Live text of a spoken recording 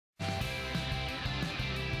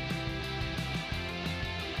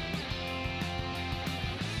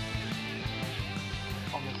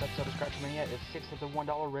Scratch Mania is 6 of the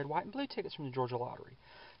 $1 red, white, and blue tickets from the Georgia Lottery.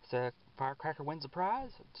 So, firecracker wins the prize,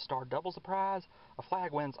 star doubles the prize, a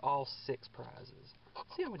flag wins all 6 prizes.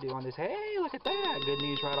 Let's see how we do on this. Hey, look at that! Good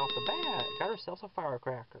news right off the bat. Got ourselves a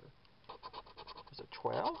firecracker. There's a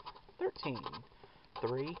 12, 13,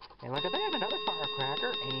 3, and look at that, another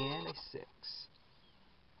firecracker and a 6.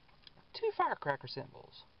 2 firecracker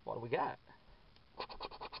symbols. What do we got?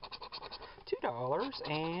 $2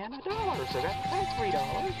 and $1. So that's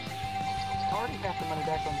 $3. It's already half the money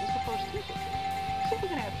back on just the first ticket. Let's see if we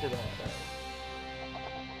can add to that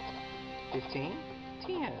though. 15,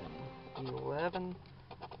 10, 11,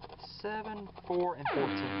 7, 4, and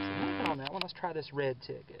 14. So nothing on that one. Let's try this red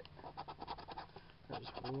ticket.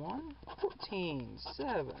 There's 1, 14,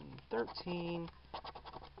 7, 13,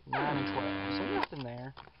 9, and 12. So nothing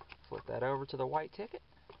there. Flip that over to the white ticket.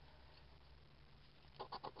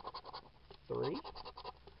 3,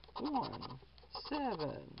 1, 7,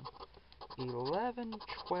 11,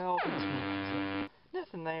 12, and 10. So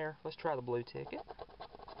nothing there. Let's try the blue ticket.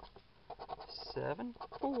 7,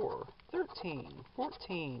 4, 13,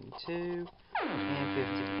 14, 2, and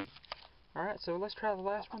 15. Alright, so let's try the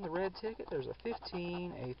last one, the red ticket. There's a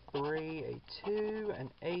 15, a 3, a 2, an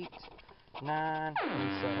 8, 9,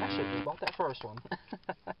 and 7. I should have just bought that first one.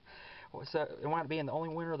 So it wound up being the only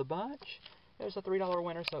winner of the bunch. There's a $3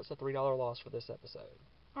 winner, so it's a $3 loss for this episode.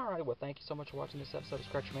 Alright, well, thank you so much for watching this episode of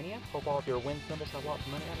Scratch Mania. Hope all of your win symbols have lots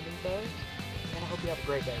of money underneath those. And I hope you have a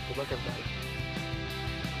great day. Good luck, everybody.